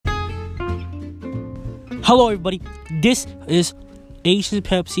Hello, everybody. This is Asian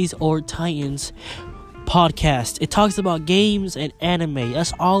Pepsis or Titans podcast. It talks about games and anime.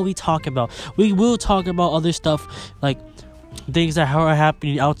 That's all we talk about. We will talk about other stuff like things that are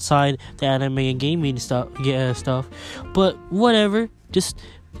happening outside the anime and gaming stuff. But whatever. Just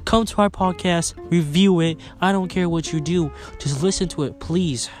come to our podcast, review it. I don't care what you do. Just listen to it,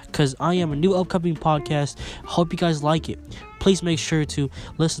 please. Because I am a new upcoming podcast. Hope you guys like it. Please make sure to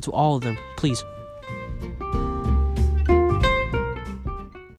listen to all of them. Please.